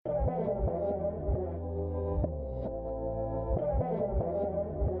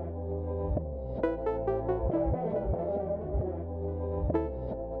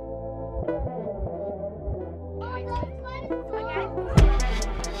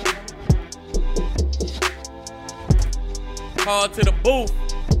called to the booth.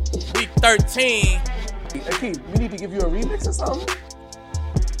 Week 13. Hey, Keith, we need to give you a remix or something?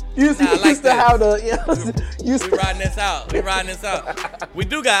 You used to have the. We riding this out. We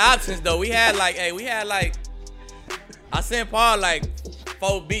do got options though. We had like I sent Paul like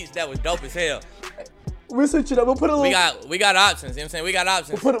 4 beats that was dope as hell. We'll switch it up. We'll put a little. We got options. You know what I'm saying? We got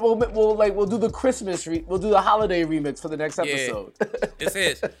options. We'll do the Christmas. We'll do the holiday remix for the next episode.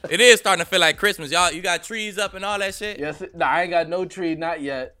 Yeah, it is starting to feel like Christmas, y'all. You got trees up and all that shit. Yes. Nah, I ain't got no tree. Not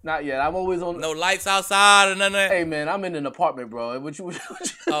yet. I'm always on. No lights outside or none of that. Hey man, I'm in an apartment, bro. What you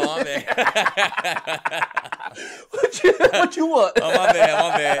Oh, my bad. what you want? Oh, my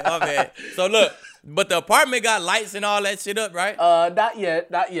bad. So look. But the apartment got lights and all that shit up, right? Not yet.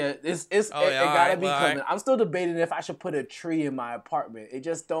 It gotta be coming. Right. I'm still debating if I should put a tree in my apartment. It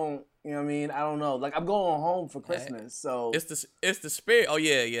just don't, you know what I mean? I don't know. Like I'm going home for Christmas, so it's the spirit. Oh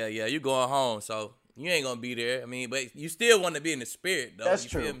yeah. You going home, so you ain't gonna be there. I mean, but you still want to be in the spirit, though. That's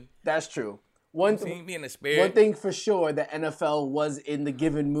true. That's true. One be in the spirit. One thing for sure, the NFL was in the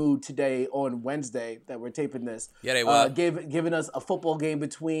given mood today on Wednesday that we're taping this. Yeah, they were giving us a football game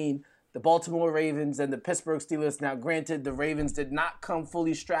between the Baltimore Ravens and the Pittsburgh Steelers. Now, granted, the Ravens did not come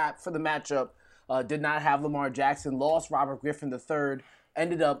fully strapped for the matchup, did not have Lamar Jackson, lost Robert Griffin III,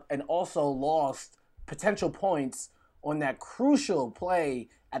 ended up and also lost potential points on that crucial play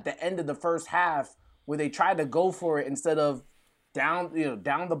at the end of the first half where they tried to go for it instead of down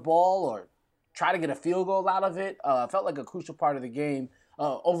the ball or try to get a field goal out of it. Felt like a crucial part of the game.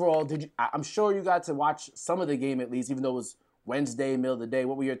 Overall, I'm sure you got to watch some of the game at least, even though it was Wednesday, middle of the day.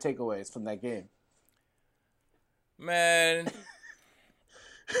 What were your takeaways from that game? Man,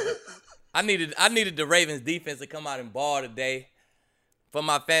 I needed the Ravens defense to come out and ball today for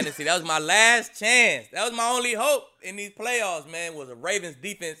my fantasy. That was my last chance. That was my only hope in these playoffs, man, was a Ravens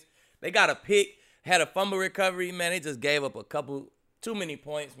defense. They got a pick, had a fumble recovery, man. They just gave up too many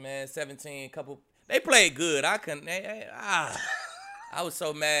points, man. 17, They played good. I was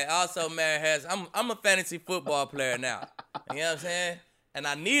so mad. I'm a fantasy football player now. You know what I'm saying? And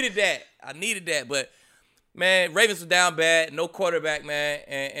I needed that. But, man, Ravens was down bad. No quarterback, man.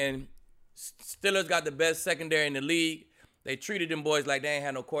 And Steelers got the best secondary in the league. They treated them boys like they ain't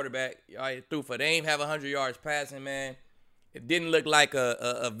had no quarterback. They ain't have 100 yards passing, man. It didn't look like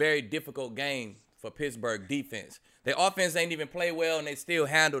a very difficult game for Pittsburgh defense. Their offense ain't even play well, and they still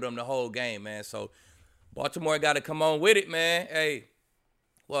handled them the whole game, man. So, Baltimore got to come on with it, man. Hey.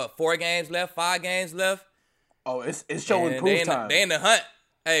 4 games left, 5 games left. Oh, it's showing proof time. They in the hunt.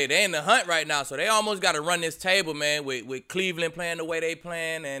 Hey, they in the hunt right now, so they almost got to run this table, man, with Cleveland playing the way they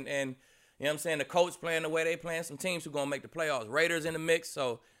playing and you know what I'm saying, the Colts playing the way they playing, some teams who going to make the playoffs. Raiders in the mix,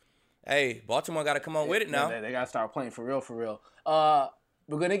 so, hey, Baltimore got to come on with it now. They got to start playing for real.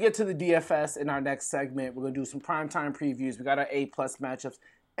 We're going to get to the DFS in our next segment. We're going to do some primetime previews. We got our A-plus matchups,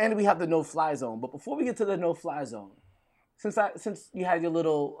 and we have the no-fly zone. But before we get to the no-fly zone, Since you had your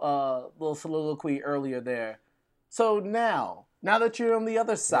little soliloquy earlier there, so now that you're on the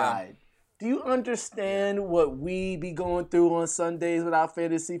other side, do you understand what we be going through on Sundays with our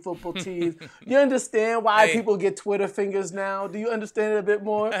fantasy football teams? You understand why people get Twitter fingers now? Do you understand it a bit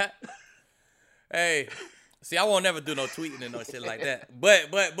more? Hey, see, I won't never do no tweeting and no shit like that. But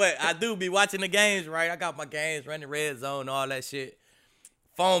I do be watching the games, right? I got my games running red zone, all that shit.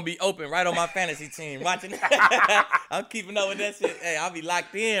 Phone be open right on my fantasy team. Watching. I'm keeping up with that shit. Hey, I'll be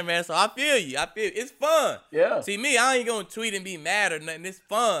locked in, man. So I feel you. It's fun. Yeah. See, me, I ain't going to tweet and be mad or nothing. It's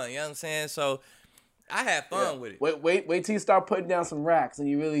fun. You know what I'm saying? So I have fun with it. Wait till you start putting down some racks and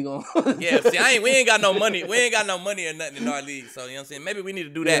you really going Yeah, see, we ain't got no money. We ain't got no money or nothing in our league. So, you know what I'm saying? Maybe we need to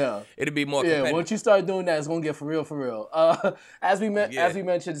do that. Yeah. It'll be more competitive. Once you start doing that, it's going to get for real. As we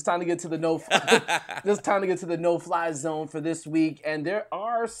mentioned, it's time to get to the no-fly zone for this week. And there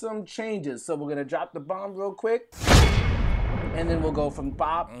are some changes. So we're going to drop the bomb real quick. And then we'll go from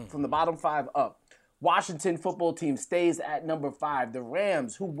the bottom 5 up. Washington football team stays at number 5. The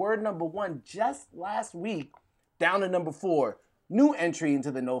Rams, who were number 1 just last week, down to number 4. New entry into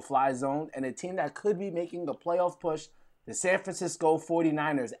the no-fly zone and a team that could be making a playoff push, the San Francisco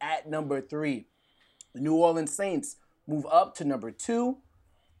 49ers at number 3. The New Orleans Saints move up to number 2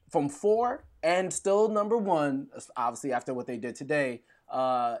 from 4 and still number 1, obviously after what they did today,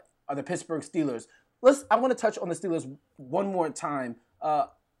 are the Pittsburgh Steelers. I want to touch on the Steelers one more time.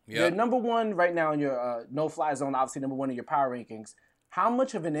 You're number 1 right now in your no-fly zone, obviously number 1 in your power rankings. How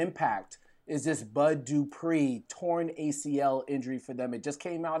much of an impact is this Bud Dupree torn ACL injury for them? It just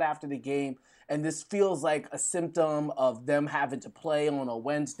came out after the game, and this feels like a symptom of them having to play on a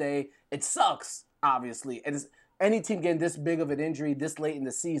Wednesday. It sucks, obviously. And any team getting this big of an injury this late in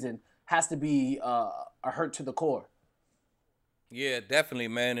the season has to be a hurt to the core. Yeah, definitely,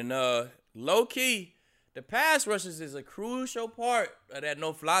 man. And low key, the pass rushes is a crucial part of that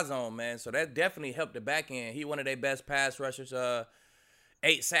no-fly zone, man. So that definitely helped the back end. He one of their best pass rushers.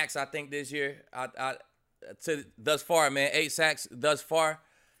 8 sacks, I think, this year. To thus far, man. 8 sacks thus far.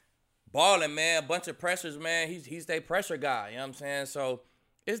 Balling, man. A bunch of pressures, man. He's their pressure guy. You know what I'm saying? So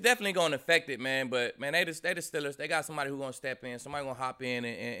it's definitely going to affect it, man. But, man, they the Steelers. They got somebody who's going to step in. Somebody going to hop in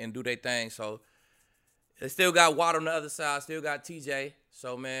and do their thing. So they still got Watt on the other side. Still got TJ.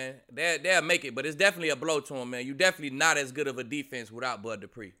 So, man, they'll make it. But it's definitely a blow to them, man. You definitely not as good of a defense without Bud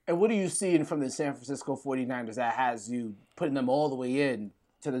Dupree. And what are you seeing from the San Francisco 49ers that has you putting them all the way in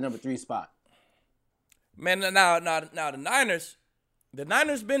to the number 3 spot? Man, now the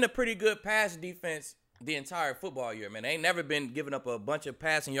Niners been a pretty good pass defense the entire football year, man. They ain't never been giving up a bunch of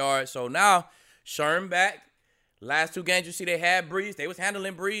passing yards. So now, Sherm back. Last 2 games you see they had Breeze. They was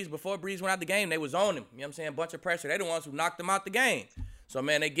handling Breeze. Before Breeze went out the game, they was on him. You know what I'm saying? A bunch of pressure. They the ones who knocked them out the game. So,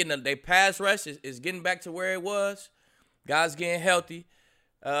 man, they pass rush is getting back to where it was. Guys getting healthy.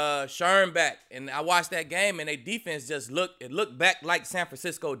 Sherm back. And I watched that game, and their defense just looked back like San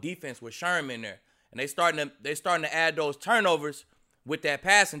Francisco defense with Sherm in there. And they starting to add those turnovers with that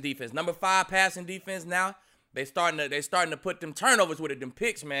passing defense. Number 5 passing defense now. They starting to put them turnovers with it, them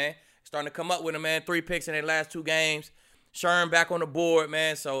picks, man. Starting to come up with them, man. 3 picks in their last 2 games. Sherm back on the board,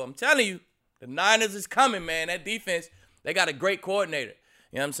 man. So I'm telling you, the Niners is coming, man. That defense, they got a great coordinator.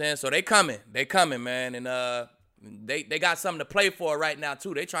 You know what I'm saying? So they coming, man. And they got something to play for right now,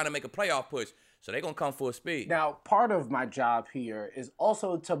 too. They trying to make a playoff push. So they're going to come full speed. Now, part of my job here is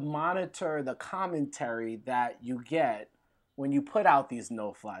also to monitor the commentary that you get when you put out these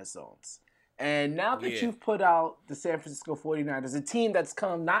no-fly zones. And now that you've put out the San Francisco 49ers, a team that's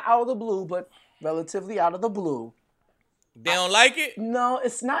come not out of the blue, but relatively out of the blue. They don't like it? No,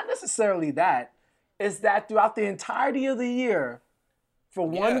 it's not necessarily that. It's that throughout the entirety of the year, for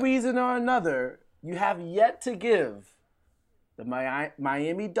one reason or another, you have yet to give the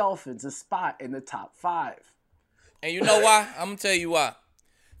Miami Dolphins a spot in the top 5. And you know why? I'm going to tell you why.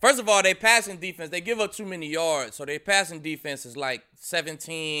 First of all, they passing defense, they give up too many yards. So their passing defense is like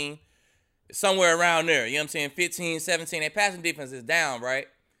 17, somewhere around there. You know what I'm saying? 15, 17. Their passing defense is down, right?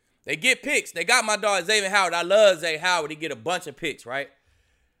 They get picks. They got my dog Xavier Howard. I love Zay Howard. He get a bunch of picks, right?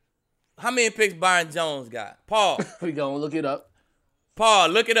 How many picks Byron Jones got? Paul. We going to look it up. Paul,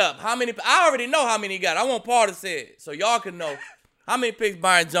 look it up. How many? I already know how many he got. I want Paul to say it so y'all can know how many picks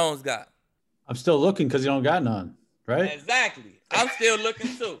Byron Jones got. I'm still looking because you don't got none, right? Exactly. I'm still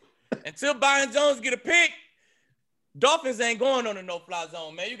looking too. Until Byron Jones get a pick, Dolphins ain't going on a no-fly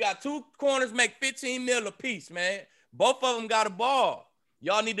zone, man. You got 2 corners make $15 million apiece, man. Both of them got a ball.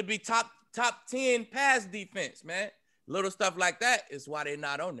 Y'all need to be top 10 pass defense, man. Little stuff like that is why they're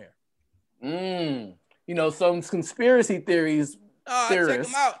not on there. You know, some conspiracy theories. Check them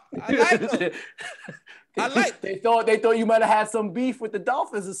out. I like them. They thought you might have had some beef with the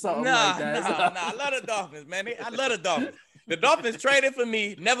Dolphins or something like that. Nah. I love the Dolphins, man. I love the Dolphins. The Dolphins traded for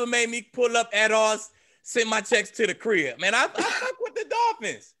me, never made me pull up add-ons, send my checks to the crib. Man, I fuck with the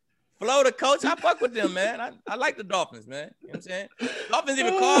Dolphins. Flo, the coach, I fuck with them, man. I like the Dolphins, man. You know what I'm saying? Dolphins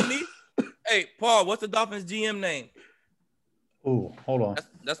even called me. Hey, Paul, what's the Dolphins GM name? Ooh, hold on.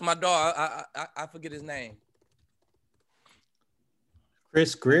 That's my dog. I forget his name.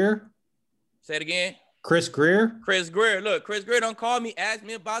 Chris Greer? Say it again. Chris Greer? Chris Greer. Look, Chris Greer don't call me, ask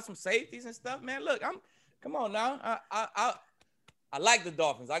me about some safeties and stuff, man. Look, come on now. I like the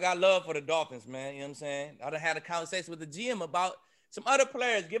Dolphins. I got love for the Dolphins, man. You know what I'm saying? I done had a conversation with the GM about some other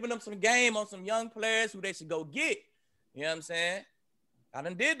players, giving them some game on some young players who they should go get. You know what I'm saying? I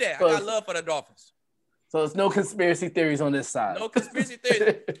done did that. I got love for the Dolphins. So there's no conspiracy theories on this side. No conspiracy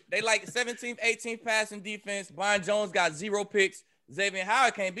theories. They like 17th, 18th passing defense. Byron Jones got 0 picks. Xavier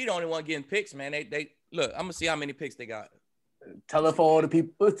Howard can't be the only one getting picks, man. They look, I'm gonna see how many picks they got. Tell it for all the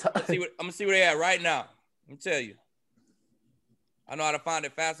people. I'm gonna see where they at right now. Let me tell you. I know how to find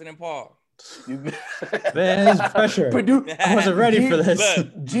it faster than Paul. Man, there's pressure. I wasn't ready for this. Look,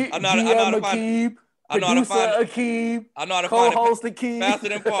 I know how to find it. Akeem, I know how to find co-host Akeem. Faster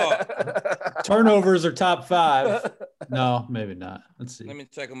than Paul. Turnovers are top 5. No, maybe not. Let's see. Let me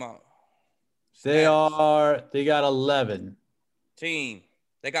check them out. They got 11. Team.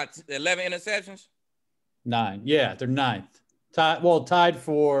 They got 11 interceptions? 9. Yeah, they're 9th. Tied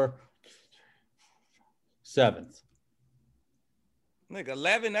for 7th. Nigga,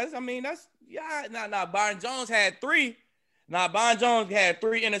 11. Byron Jones had 3. Now, Byron Jones had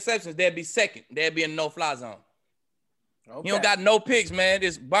 3 interceptions. They'd be second. They'd be in no-fly zone. Okay. He don't got no picks, man.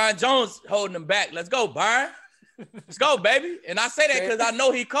 This Byron Jones holding him back. Let's go, Byron. Let's go, baby. And I say that because I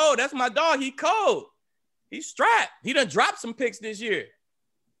know he cold. That's my dog. He cold. He's strapped. He done dropped some picks this year.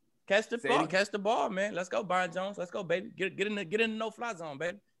 Catch the ball, man. Let's go, Byron Jones. Let's go, baby. Get in the no-fly zone,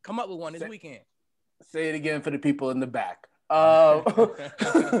 baby. Come up with one this weekend. Say it again for the people in the back. We're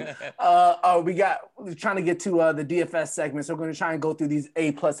trying to get to the DFS segment, so we're going to try and go through these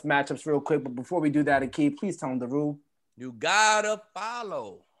A+ matchups real quick. But before we do that, Akeem, please tell them the rule. You gotta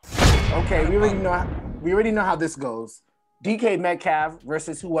follow. Okay, we already know how this goes. DK Metcalf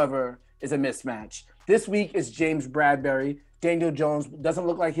versus whoever is a mismatch. This week is James Bradbury. Daniel Jones doesn't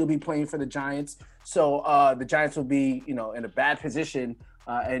look like he'll be playing for the Giants, so the Giants will be, in a bad position,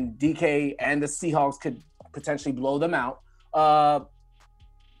 and DK and the Seahawks could potentially blow them out. I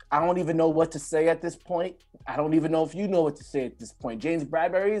don't even know what to say at this point. I don't even know if you know what to say at this point. James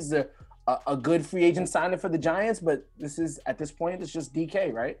Bradbury is a good free agent signing for the Giants, but at this point, it's just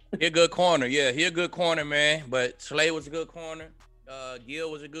DK, right? He a good corner. Yeah, he a good corner, man. But Slay was a good corner. Gill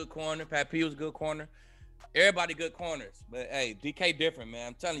was a good corner. Pat P was a good corner. Everybody good corners. But, hey, DK different, man.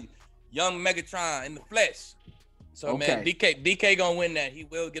 I'm telling you, young Megatron in the flesh. So, okay. Man, DK going to win that. He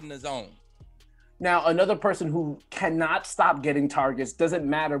will get in the zone. Now, another person who cannot stop getting targets, doesn't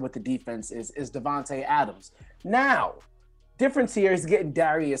matter what the defense is Davante Adams. Now, difference here is getting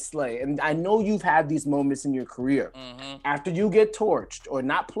Darius Slay. And I know you've had these moments in your career. Mm-hmm. After you get torched or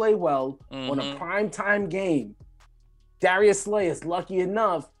not play well on a primetime game, Darius Slay is lucky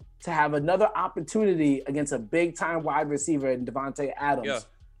enough to have another opportunity against a big-time wide receiver in Davante Adams. Yeah.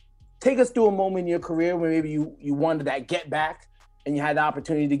 Take us through a moment in your career where maybe you wanted that get back and you had the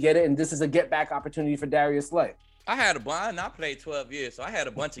opportunity to get it, and this is a get-back opportunity for Darius Slay. I had I played 12 years, so I had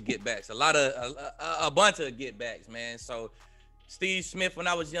a bunch of get-backs, a bunch of get-backs, man. So Steve Smith, when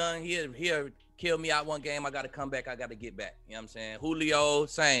I was young, he'll kill me out one game. I got to come back. I got to get back. You know what I'm saying? Julio,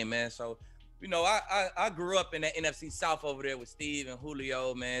 same, man. So, I grew up in the NFC South over there with Steve and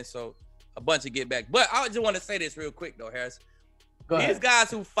Julio, man. So a bunch of get-backs. But I just want to say this real quick, though, Harris. These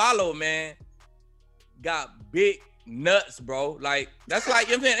guys who follow, man, got big nuts, bro. Like, that's like,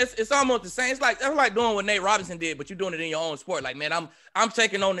 you know what I'm saying? It's almost the same. That's like doing what Nate Robinson did, but you're doing it in your own sport. Like, man, I'm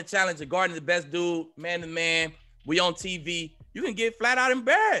taking on the challenge of guarding the best dude, man to man. We on TV. You can get flat out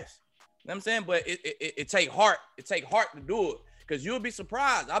embarrassed. You know what I'm saying? But it take heart. It take heart to do it. Because you'll be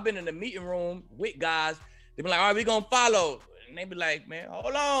surprised. I've been in the meeting room with guys. They be like, all right, we gonna follow. And they be like, man,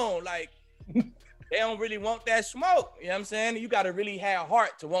 hold on. Like, they don't really want that smoke. You know what I'm saying? You got to really have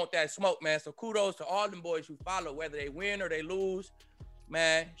heart to want that smoke, man. So kudos to all them boys who follow, whether they win or they lose.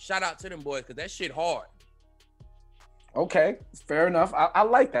 Man, shout out to them boys because that shit hard. Okay, fair enough. I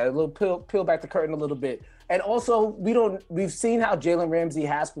like that. A little peel back the curtain a little bit. And also, we've seen how Jalen Ramsey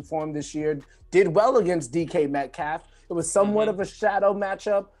has performed this year. Did well against DK Metcalf. It was somewhat of a shadow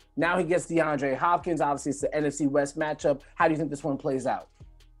matchup. Now he gets DeAndre Hopkins. Obviously, it's the NFC West matchup. How do you think this one plays out?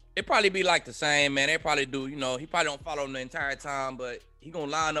 It probably be like the same, man. They probably do, he probably don't follow him the entire time, but he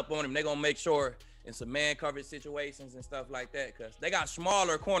gonna line up on him. They gonna make sure in some man coverage situations and stuff like that, because they got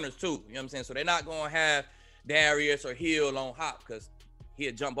smaller corners too. You know what I'm saying? So they're not gonna have Darius or Hill on Hop because he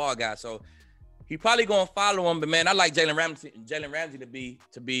a jump ball guy. So he probably gonna follow him. But man, I like Jalen Ramsey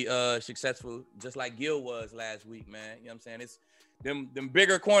to be successful, just like Gill was last week, man. You know what I'm saying? It's them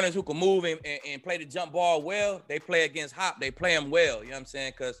bigger corners who can move and play the jump ball well. They play against Hop. They play him well. You know what I'm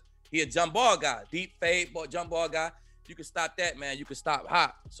saying? Because he a jump ball guy, deep fade ball, jump ball guy. You can stop that, man. You can stop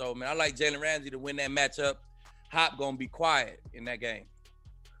Hop. So man, I like Jalen Ramsey to win that matchup. Hop gonna be quiet in that game.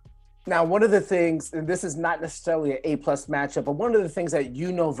 Now, one of the things, and this is not necessarily an A+ matchup, but one of the things that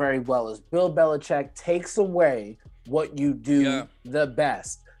you know very well is Bill Belichick takes away what you do the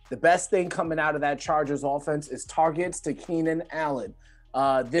best. The best thing coming out of that Chargers offense is targets to Keenan Allen.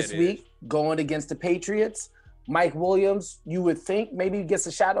 This week, going against the Patriots, Mike Williams, you would think maybe he gets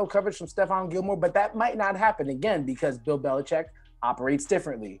a shadow coverage from Stephon Gilmore, but that might not happen again because Bill Belichick operates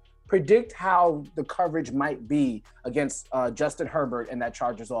differently. Predict how the coverage might be against Justin Herbert and that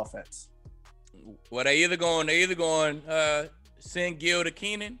Chargers offense. Well, they either going send Gill to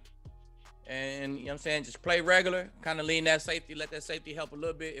Keenan, and you know what I'm saying, just play regular, kind of lean that safety, let that safety help a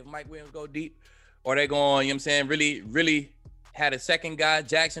little bit if Mike Williams go deep, or they going, you know what I'm saying, really had a second guy,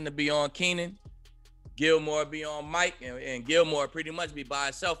 Jackson, to be on Keenan, Gilmore be on Mike, and Gilmore pretty much be by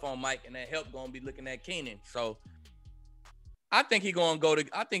himself on Mike, and that help gonna be looking at Keenan. So I think he gonna go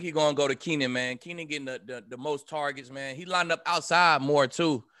to Keenan, man. Keenan getting the most targets, man. He lined up outside more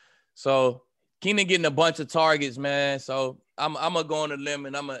too, so Keenan getting a bunch of targets, man. So I'm gonna go on a limb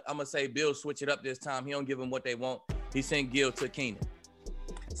and I'm gonna say Bill switch it up this time. He don't give them what they want. He sent Gill to Keenan.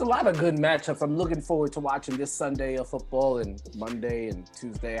 It's a lot of good matchups. I'm looking forward to watching this Sunday of football and Monday and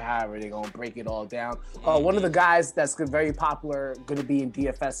Tuesday, however they're going to break it all down. One of the guys that's very popular, going to be in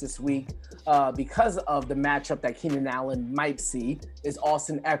DFS this week because of the matchup that Keenan Allen might see is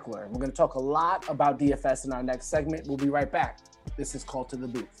Austin Eckler. We're going to talk a lot about DFS in our next segment. We'll be right back. This is Call to the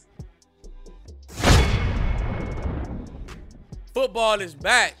Booth. Football is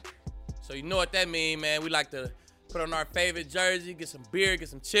back. So you know what that means, man. We like to put on our favorite jersey, get some beer, get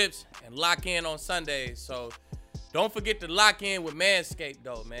some chips, and lock in on Sundays. So don't forget to lock in with Manscaped,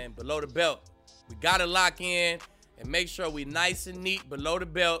 though, man. Below the belt. We got to lock in and make sure we nice and neat below the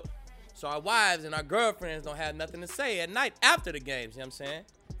belt so our wives and our girlfriends don't have nothing to say at night after the games. You know what I'm saying?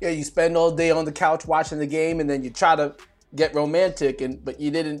 Yeah, you spend all day on the couch watching the game, and then you try to get romantic, but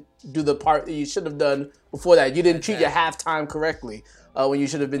you didn't do the part that you should have done before that. You didn't treat your halftime correctly when you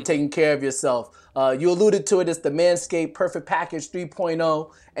should have been taking care of yourself. You alluded to it as the Manscaped Perfect Package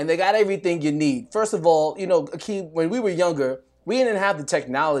 3.0, and they got everything you need. First of all, Akeem, when we were younger, we didn't have the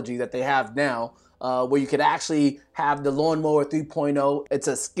technology that they have now, where you could actually have the Lawnmower 3.0. It's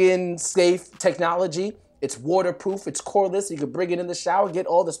a skin-safe technology. It's waterproof. It's cordless. You can bring it in the shower, get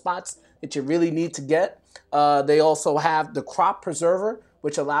all the spots that you really need to get. They also have the Crop Preserver,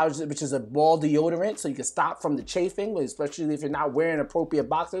 which is a ball deodorant, so you can stop from the chafing, especially if you're not wearing appropriate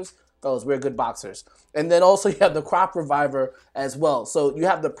boxers. Fellas, wear good boxers. And then also you have the Crop Reviver as well. So you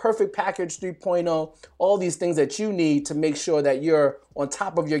have the Perfect Package 3.0, all these things that you need to make sure that you're on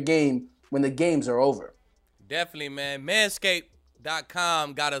top of your game when the games are over. Definitely, man.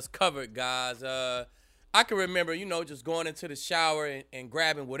 Manscaped.com got us covered, guys. I can remember, just going into the shower and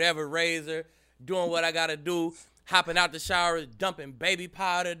grabbing whatever razor, doing what I got to do, hopping out the shower, dumping baby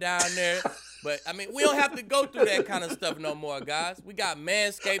powder down there. But, we don't have to go through that kind of stuff no more, guys. We got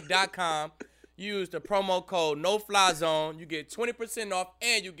Manscaped.com. Use the promo code NOFLYZONE. You get 20% off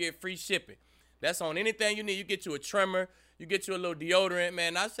and you get free shipping. That's on anything you need. You get you a trimmer. You get you a little deodorant,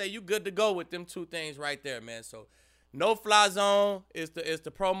 man. I say you good to go with them two things right there, man. So, NOFLYZONE is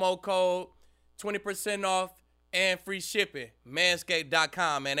the promo code. 20% off and free shipping.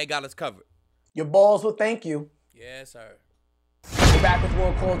 Manscaped.com, man. They got us covered. Your balls will thank you. Yes, sir. We're back with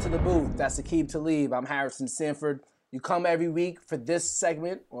more Call to the Booth. That's Aqib Talib. I'm Harrison Sanford. You come every week for this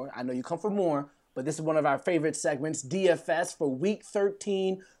segment, or I know you come for more, but this is one of our favorite segments, DFS for Week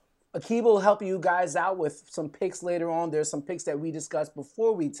 13. Aqib will help you guys out with some picks later on. There's some picks that we discussed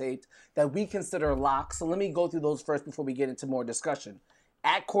before we taped that we consider locks. So let me go through those first before we get into more discussion.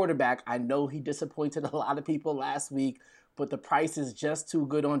 At quarterback, I know he disappointed a lot of people last week, but the price is just too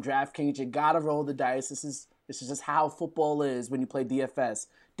good on DraftKings. You gotta roll the dice. This is just how football is when you play DFS.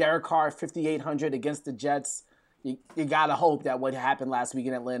 Derek Carr, 5,800 against the Jets. You gotta hope that what happened last week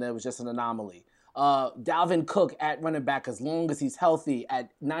in Atlanta was just an anomaly. Dalvin Cook at running back, as long as he's healthy, at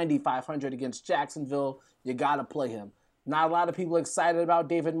 9,500 against Jacksonville. You gotta play him. Not a lot of people excited about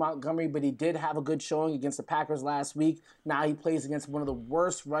David Montgomery, but he did have a good showing against the Packers last week. Now he plays against one of the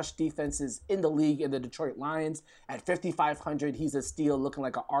worst rush defenses in the league in the Detroit Lions. At 5,500, he's a steal, looking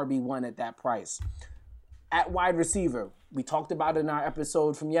like an RB1 at that price. At wide receiver, we talked about it in our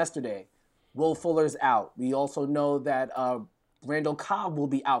episode from yesterday. Will Fuller's out. We also know that Randall Cobb will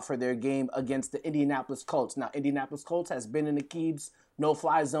be out for their game against the Indianapolis Colts. Now, Indianapolis Colts has been in the Aqib's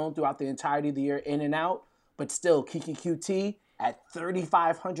no-fly zone throughout the entirety of the year, in and out. But still, Kiki QT at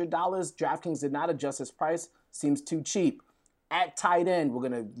 $3,500. DraftKings did not adjust his price. Seems too cheap. At tight end, we're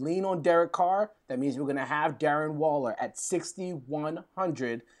going to lean on Derek Carr. That means we're going to have Darren Waller at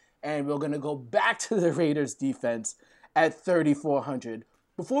 6,100. And we're going to go back to the Raiders defense at 3,400.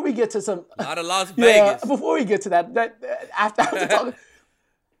 Before we get to some... A lot of Las Vegas. Before we get to that after talking...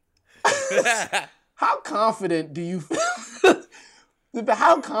 How confident do you feel...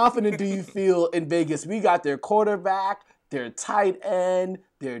 How confident do you feel in Vegas? We got their quarterback, their tight end,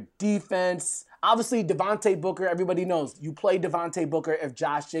 their defense. Obviously, Devontae Booker, everybody knows. You play Devontae Booker if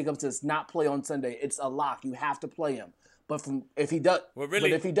Josh Jacobs does not play on Sunday. It's a lock. You have to play him. But if he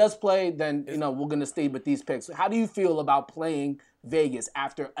does play, then we're going to stay with these picks. How do you feel about playing Vegas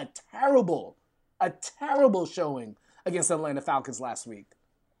after a terrible showing against the Atlanta Falcons last week?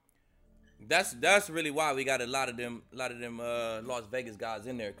 That's really why we got a lot of them Las Vegas guys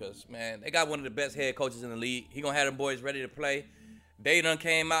in there, because, man, they got one of the best head coaches in the league. He going to have them boys ready to play. They done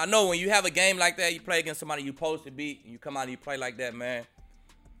came out. I know when you have a game like that, you play against somebody you supposed to beat, and you come out and you play like that, man.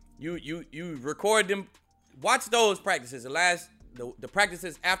 You record them. Watch those practices. The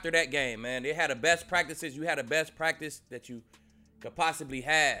practices after that game, man. They had the best practices. You had the best practice that you could possibly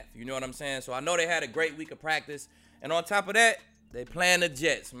have. You know what I'm saying? So I know they had a great week of practice. And on top of that, they playing the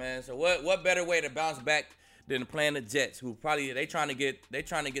Jets, man. So what better way to bounce back than playing the Jets, who probably they trying to get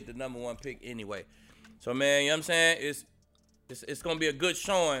the number 1 pick anyway. So man, you know what I'm saying? It's gonna be a good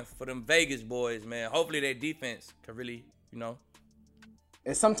showing for them Vegas boys, man. Hopefully their defense can really,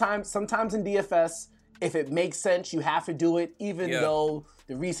 And sometimes in DFS, if it makes sense, you have to do it, even though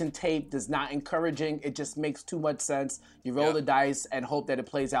the recent tape is not encouraging. It just makes too much sense. You roll the dice and hope that it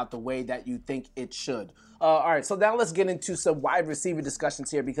plays out the way that you think it should. All right, so now let's get into some wide receiver discussions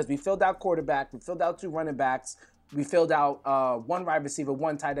here, because we filled out quarterback, we filled out 2 running backs, we filled out 1 wide receiver,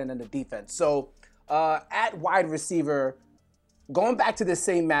 1 tight end, and a defense. So at wide receiver, going back to the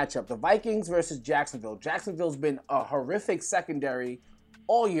same matchup, the Vikings versus Jacksonville. Jacksonville's been a horrific secondary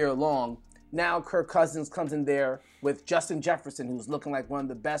all year long. Now Kirk Cousins comes in there with Justin Jefferson, who's looking like one of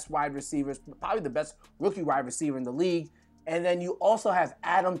the best wide receivers, probably the best rookie wide receiver in the league. And then you also have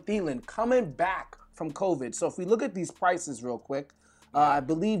Adam Thielen coming back from COVID. So if we look at these prices real quick, I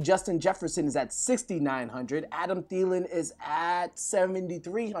believe Justin Jefferson is at $6,900. Adam Thielen is at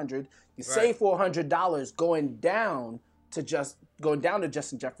 $7,300. You save $400 going down to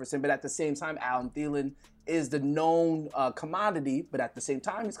Justin Jefferson, but at the same time, Adam Thielen is the known commodity, but at the same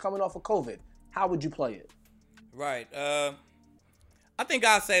time, he's coming off of COVID. How would you play it? Right. I think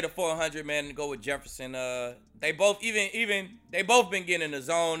I'll say the 400, man, and go with Jefferson. They both they both been getting in the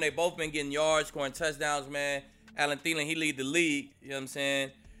zone. They both been getting yards, scoring touchdowns, man. Adam Thielen, he lead the league. You know what I'm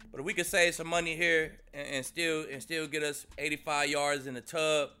saying? But if we could save some money here and still get us 85 yards in the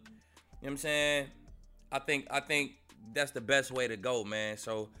tub, you know what I'm saying? I think that's the best way to go, man.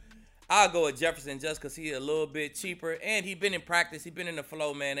 So I'll go with Jefferson just because he's a little bit cheaper, and he been in practice. He been in the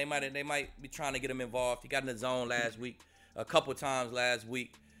flow, man. They might be trying to get him involved. He got in the zone last week, a couple times last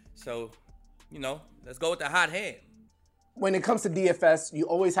week. So, let's go with the hot hand. When it comes to DFS, you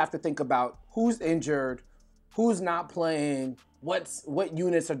always have to think about who's injured, who's not playing, what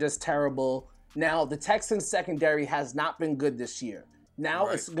units are just terrible. Now, the Texans secondary has not been good this year. Now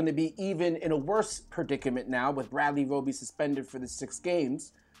It's going to be even in a worse predicament now with Bradley Roby suspended for the 6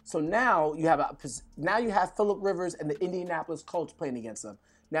 games. So now you have Phillip Rivers and the Indianapolis Colts playing against them.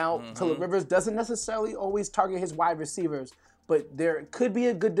 Now, Phillip Rivers doesn't necessarily always target his wide receivers, but there could be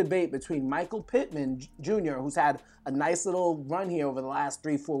a good debate between Michael Pittman Jr., who's had a nice little run here over the last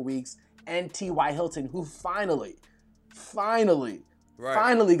 3-4 weeks, and T.Y. Hilton, who finally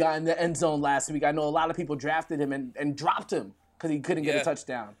got in the end zone last week. I know a lot of people drafted him and dropped him because he couldn't get a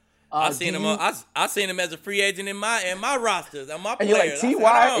touchdown. I seen him as a free agent in my rosters, on my and players.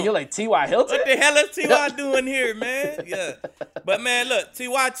 You're like T.Y. Hilton? What the hell is T.Y. doing here, man? Yeah. But, man, look,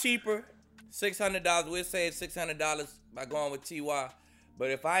 T.Y. cheaper, $600. We'll save $600 by going with T.Y.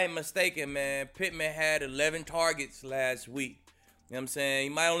 But if I ain't mistaken, man, Pittman had 11 targets last week. You know what I'm saying? He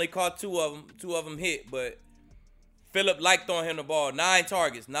might only caught 2 of them. 2 of them hit, but Phillip liked throwing him the ball. 9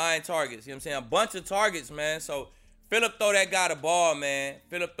 targets. You know what I'm saying? A bunch of targets, man. So, Phillip throw that guy the ball, man.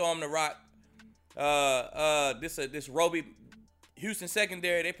 Phillip throw him the rock. This Roby Houston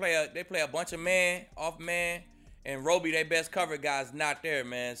secondary, they play a bunch of man, off man, and Roby, their best cover guy's not there,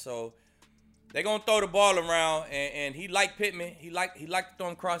 man. So they gonna throw the ball around, and he liked Pittman. He liked to throw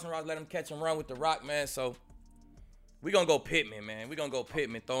him crossing routes, let him catch and run with the rock, man. So we gonna go Pittman, man. We gonna go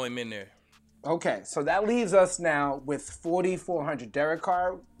Pittman, throw him in there. Okay, so that leaves us now with 4,400. Derek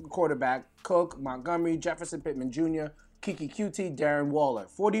Carr, quarterback, Cook, Montgomery, Jefferson, Pittman Jr., Kiki QT, Darren Waller.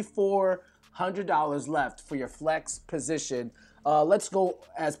 $4,400 left for your flex position. Let's go,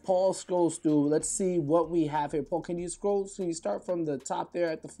 as Paul scrolls through, let's see what we have here. Paul, can you start from the top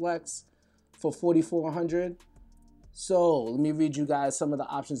there at the flex for 4,400? So let me read you guys some of the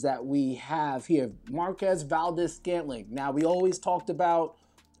options that we have here. Marquez Valdes-Scantling. Now, we always talked about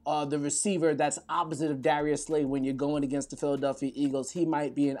the receiver that's opposite of Darius Slay when you're going against the Philadelphia Eagles. He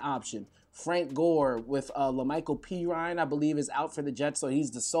might be an option. Frank Gore with LaMichael Pirine, I believe, is out for the Jets, so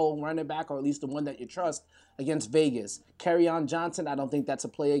he's the sole running back, or at least the one that you trust against Vegas. Kerryon Johnson, I don't think that's a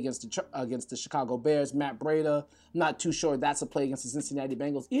play against the Chicago Bears. Matt Breida, I'm not too sure that's a play against the Cincinnati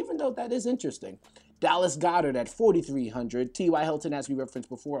Bengals, even though that is interesting. Dallas Goedert at 4,300. T.Y. Hilton, as we referenced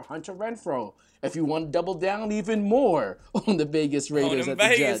before. Hunter Renfrow, if you want to double down even more on the Vegas Raiders at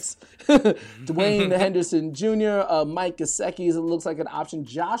the Jets. Dwayne Henderson Jr., Mike Gesicki looks like an option.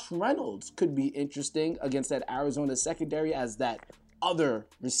 Josh Reynolds could be interesting against that Arizona secondary as that other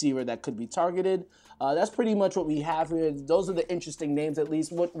receiver that could be targeted. That's pretty much what we have here. Those are the interesting names, at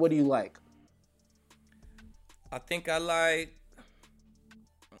least. What do you like? I think I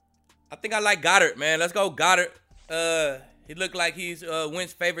like Goddard, man. Let's go Goddard. He looked like he's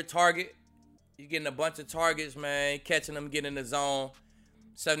Wentz' favorite target. He's getting a bunch of targets, man. Catching them, getting in the zone.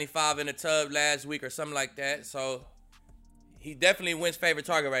 75 in the tub last week or something like that. So he definitely Wentz' favorite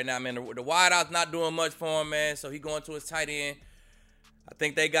target right now, man. The wideout's not doing much for him, man. So he going to his tight end. I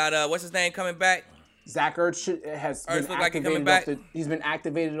think they got what's his name coming back? Zach Ertz has been activated he's been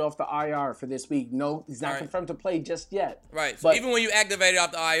activated off the IR for this week. No, he's not confirmed to play just yet. Right. So even when you activate it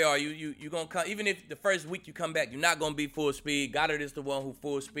off the IR, you gonna come. Even if the first week you come back, you're not gonna be full speed. Goddard is the one who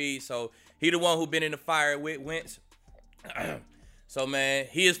full speed, so he the one who been in the fire with Wentz. So man,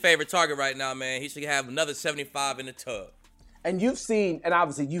 he is favorite target right now, man. He should have another 75 in the tub. And you've seen, and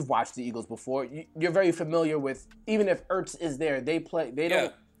obviously you've watched the Eagles before. You're very familiar with, even if Ertz is there, they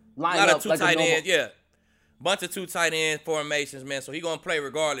don't line up of two like tight a normal. Ends, yeah. Bunch of two tight end formations, man. So he gonna play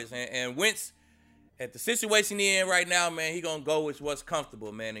regardless. And Wentz, at the situation he in right now, man, he gonna go with what's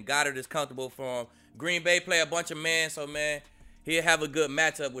comfortable, man. And Goddard is comfortable for him. Green Bay play a bunch of man, so man, he'll have a good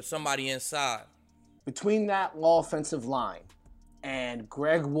matchup with somebody inside. Between that offensive line and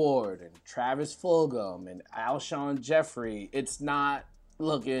Greg Ward and Travis Fulgham and Alshon Jeffrey, it's not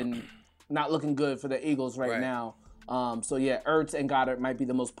looking good for the Eagles right now. So yeah, Ertz and Goddard might be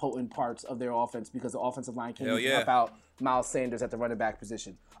the most potent parts of their offense because the offensive line can help out Miles Sanders at the running back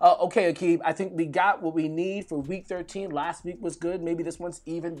position. Okay, Aqib, I think we got what we need for Week 13. Last week was good. Maybe this one's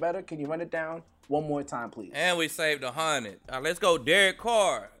even better. Can you run it down one more time, please? And we saved 100. Let's go. Derek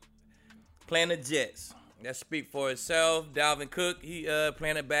Carr playing the Jets. That speak for itself. Dalvin Cook, he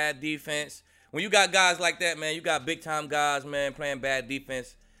playing a bad defense. When you got guys like that, man, you got big time guys, man, playing bad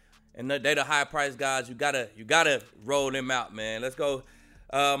defense, and they the high price guys. You gotta roll them out, man. Let's go.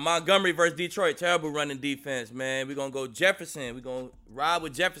 Montgomery versus Detroit, terrible running defense, man. We're gonna go Jefferson. We're gonna ride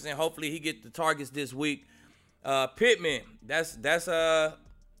with Jefferson. Hopefully he get the targets this week. Pittman, that's Phillip,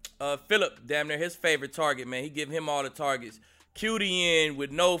 damn near his favorite target, man. He give him all the targets. Cutie in with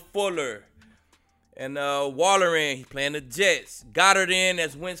no Fuller. And Waller in, he playing the Jets. Goddard in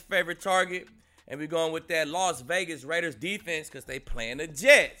as Wentz' favorite target. And we're going with that Las Vegas Raiders defense because they playing the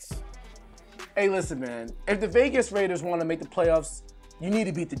Jets. Hey, listen, man. If the Vegas Raiders want to make the playoffs, you need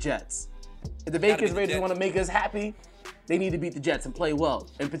to beat the Jets. If the Vegas Raiders want to make us happy, they need to beat the Jets and play well.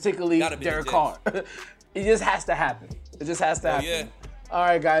 And particularly Derek Carr. It just has to happen. It just has to happen. Yeah. All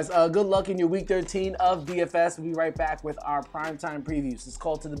right, guys. Good luck in your Week 13 of DFS. We'll be right back with our primetime previews. It's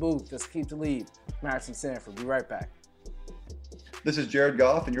Call to the Booth. Just keep the lead. Harrison Sanford. Be right back. This is Jared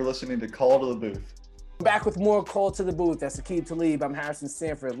Goff, and you're listening to Call to the Booth. Back with more Call to the Booth. That's Aqib Talib. I'm Harrison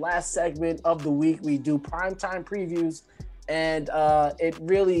Sanford. Last segment of the week, we do primetime previews, and it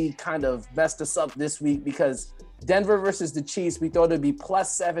really kind of messed us up this week because Denver versus the Chiefs, we thought it'd be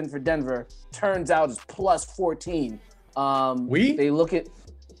 +7 for Denver. Turns out it's +14. They look at.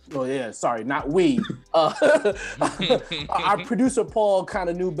 Oh yeah, sorry, not we. Our producer Paul kind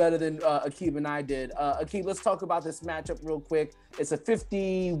of knew better than Aqib and I did. Aqib, let's talk about this matchup real quick. It's a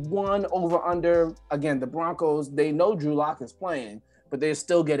 51 over/under. Again, the Broncos, they know Drew Lock is playing, but they're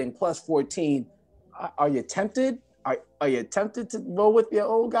still getting +14. Are you tempted? Are you tempted to roll with your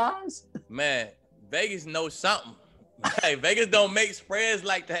old guys? Man, Vegas knows something. Hey, Vegas don't make spreads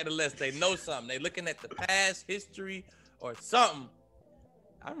like that unless they know something. They looking at the past history or something.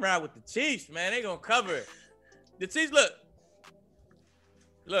 I'm riding with the Chiefs, man. They gonna cover it. The Chiefs,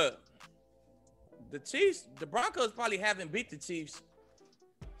 look. The Chiefs, the Broncos probably haven't beat the Chiefs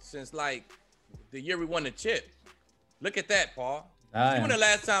since like the year we won the chip. Look at that, Paul. When the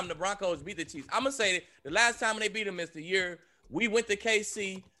last time the Broncos beat the Chiefs? I'm gonna say the last time they beat them is the year we went to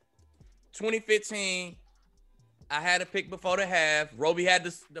KC, 2015. I had a pick before the half. Roby had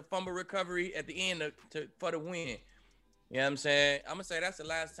the fumble recovery at the end for the win. You know what I'm saying? I'm going to say that's the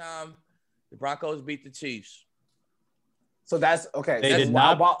last time the Broncos beat the Chiefs. So that's okay. They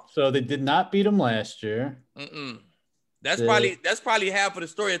did not beat them last year. That's probably half of the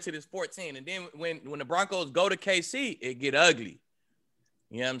story until it's 14. And then when the Broncos go to KC, it get ugly.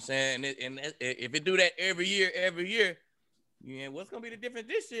 You know what I'm saying? And if it do that every year, yeah, what's going to be the difference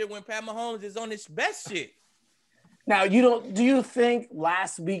this year when Pat Mahomes is on his best shit? Now, do you think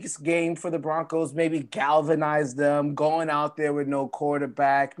last week's game for the Broncos maybe galvanized them going out there with no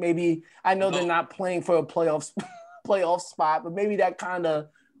quarterback? Maybe, I know they're not playing for a playoff spot, but maybe that kind of,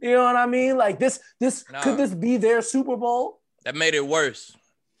 you know what I mean? Like could this be their Super Bowl? That made it worse.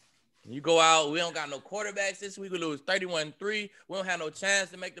 You go out, we don't got no quarterbacks this week. We lose 31-3. We don't have no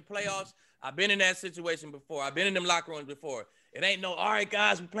chance to make the playoffs. I've been in that situation before. I've been in them locker rooms before. It ain't no, all right,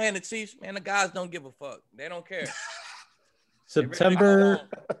 guys, we playing the Chiefs. Man, the guys don't give a fuck. They don't care. September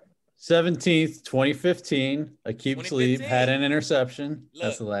 17th, 2015, Aqib Talib had an interception.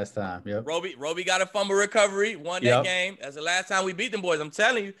 That's the last time. Yep. Roby got a fumble recovery, won that game. That's the last time we beat them boys. I'm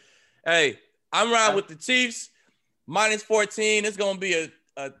telling you. Hey, I'm riding with the Chiefs. -14. It's going to be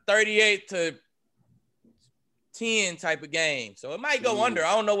a 38 to 10 type of game. So it might go under.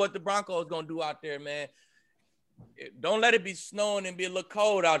 I don't know what the Broncos going to do out there, man. Don't let it be snowing and be a little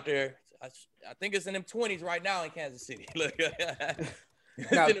cold out there. I think it's in them 20s right now in Kansas City. Look,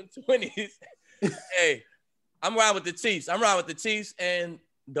 it's in them 20s. Hey, I'm riding with the Chiefs. I'm riding with the Chiefs and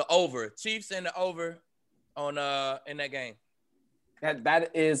the over. Chiefs and the over on in that game.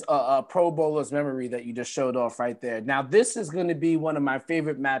 That is a Pro Bowler's memory that you just showed off right there. Now, this is going to be one of my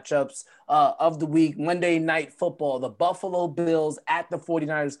favorite matchups of the week, Monday Night Football, the Buffalo Bills at the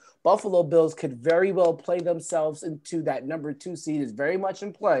 49ers. Buffalo Bills could very well play themselves into that number 2 seed. Is very much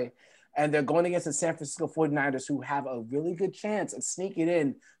in play, and they're going against the San Francisco 49ers, who have a really good chance of sneaking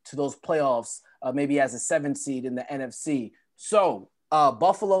in to those playoffs, maybe as a 7 seed in the NFC. So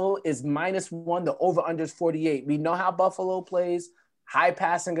Buffalo is -1. The over-under is 48. We know how Buffalo plays. High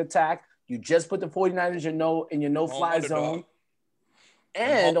passing attack. You just put the 49ers in your no-fly zone.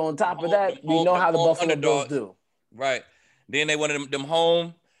 And on top of that, we know how the Buffalo Bills do. Right. Then they wanted them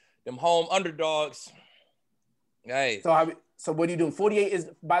home underdogs. Hey. So what are you doing? 48 is,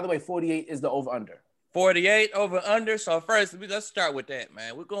 by the way, 48 is the over-under. 48 over-under. So first, let's start with that,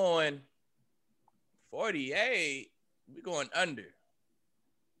 man. We're going 48. We're going under.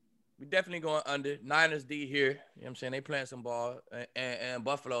 We definitely going under. Niners D here. You know what I'm saying? They playing some ball. And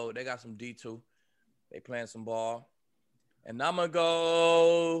Buffalo, they got some D too. They playing some ball. And I'm going to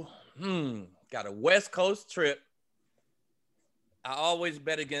go, got a West Coast trip. I always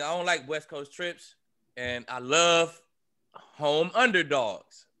bet against, I don't like West Coast trips. And I love home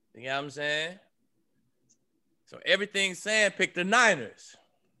underdogs. You know what I'm saying? So everything's saying pick the Niners.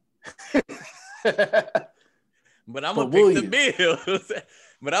 But I'm going to pick the Bills.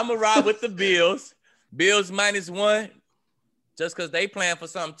 But I'm going to ride with the Bills. Bills -1 just because they playing for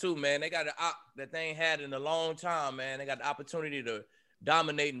something too, man. They got an op that they ain't had in a long time, man. They got the opportunity to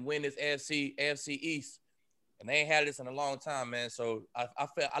dominate and win this AFC East. And they ain't had this in a long time, man. So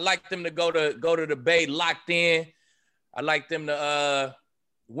I like them to go to the Bay locked in. I like them to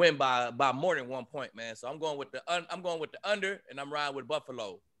win by more than 1 point, man. So I'm going with the under, and I'm riding with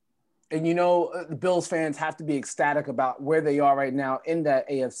Buffalo. And, you know, the Bills fans have to be ecstatic about where they are right now in that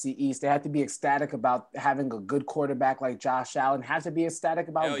AFC East. They have to be ecstatic about having a good quarterback like Josh Allen. Have to be ecstatic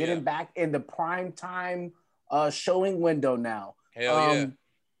about getting back in the prime time showing window now. Hell yeah.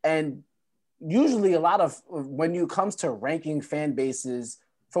 And usually a lot of when it comes to ranking fan bases,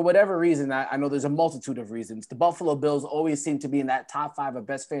 for whatever reason, I know there's a multitude of reasons, the Buffalo Bills always seem to be in that top 5 of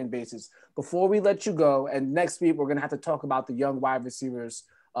best fan bases. Before we let you go, and next week we're going to have to talk about the young wide receivers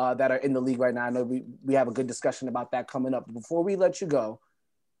that are in the league right now. I know we have a good discussion about that coming up. But before we let you go,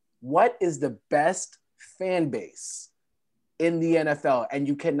 what is the best fan base in the NFL? And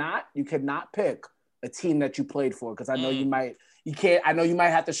you cannot pick a team that you played for, because I know you might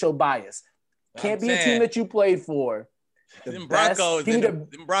have to show bias. Can't be a team that you played for. Them Broncos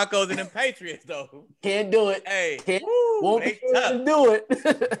and them Patriots, though. Can't do it. Hey, won't be able to do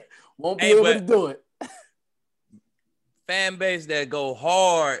it. Won't be able to do it. Fan base that go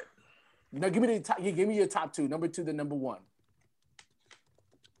hard. No, give me your top 2. Number 2 to number 1.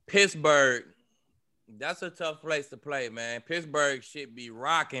 Pittsburgh. That's a tough place to play, man. Pittsburgh should be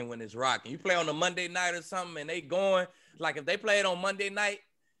rocking when it's rocking. You play on a Monday night or something, and they going like if they played on Monday night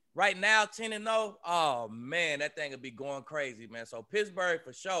right now, 10-0. Oh man, that thing would be going crazy, man. So Pittsburgh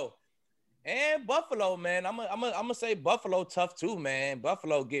for sure, and Buffalo, man. I'm gonna say Buffalo tough too, man.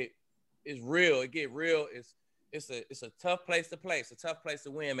 Buffalo it's real. It get real. It's a tough place to play. It's a tough place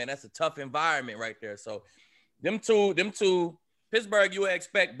to win, man. That's a tough environment right there. So them two, Pittsburgh, you would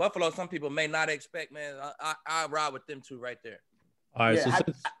expect. Buffalo, some people may not expect, man. I ride with them two right there. All right, so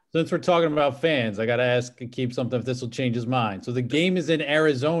since we're talking about fans, I got to ask Keep something if this will change his mind. So the game is in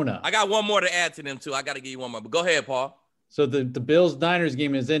Arizona. I got one more to add to them, too. I got to give you one more. But go ahead, Paul. So the Bills-Niners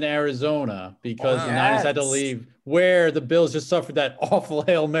game is in Arizona because the Niners had to leave, where the Bills just suffered that awful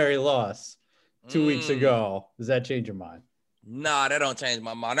Hail Mary loss 2 weeks ago. Does that change your mind? Nah, that don't change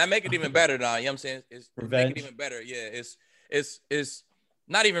my mind. That make it even better, though. You know what I'm saying? It's make it even better. Yeah, it's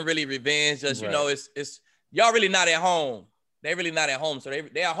not even really revenge. Just, you know, it's y'all really not at home. They really not at home. So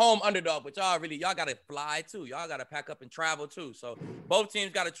they are home underdog, but y'all got to fly too. Y'all got to pack up and travel too. So both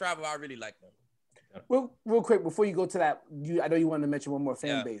teams got to travel. I really like them. Real quick, before you go to that, I know you wanted to mention one more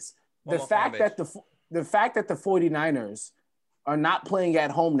fan base. The fact that the 49ers are not playing at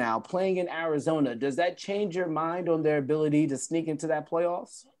home now, playing in Arizona, does that change your mind on their ability to sneak into that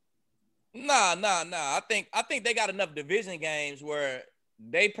playoffs? Nah. I think they got enough division games where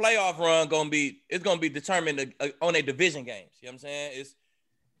they playoff run gonna be determined on their division games. You know what I'm saying? It's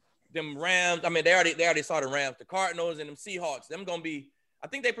them Rams. I mean, they already saw the Rams, the Cardinals, and them Seahawks. Them gonna be I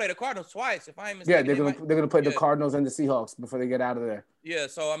think they play the Cardinals twice. If I ain't Yeah, mistaken, they're gonna play the yeah. Cardinals and the Seahawks before they get out of there. Yeah,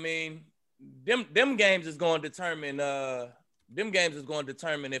 so I mean, them games is going to determine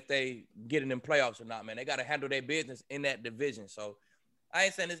if they get in them playoffs or not, man. They got to handle their business in that division. So I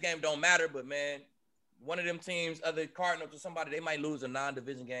ain't saying this game don't matter, but man, one of them teams, other Cardinals or somebody, they might lose a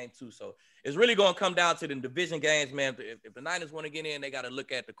non-division game too. So it's really going to come down to the division games, man. If the Niners want to get in, they got to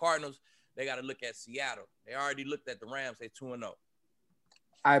look at the Cardinals. They got to look at Seattle. They already looked at the Rams. They 2-0.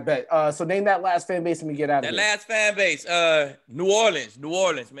 I bet. So name that last fan base and we get out of here. That last fan base, New Orleans,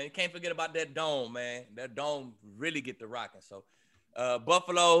 man. You can't forget about that dome, man. That dome really get the rocking. So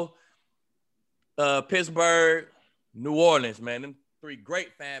Buffalo, Pittsburgh, New Orleans, man. Them 3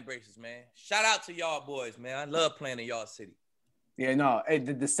 great fan bases, man. Shout out to y'all boys, man. I love playing in y'all city. Yeah, no,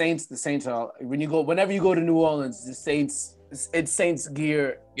 the Saints are whenever you go to New Orleans, the Saints, it's Saints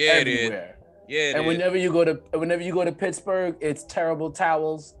gear everywhere. Yeah, and whenever you go to Pittsburgh, it's terrible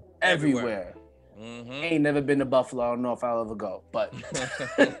towels everywhere. Mm-hmm. Ain't never been to Buffalo. I don't know if I'll ever go, but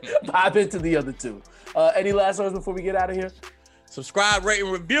I've been to the other 2. Any last words before we get out of here? Subscribe, rate,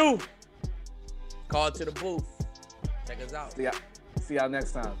 and review. Call to the booth. Check us out. See y'all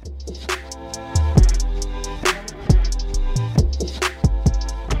next time.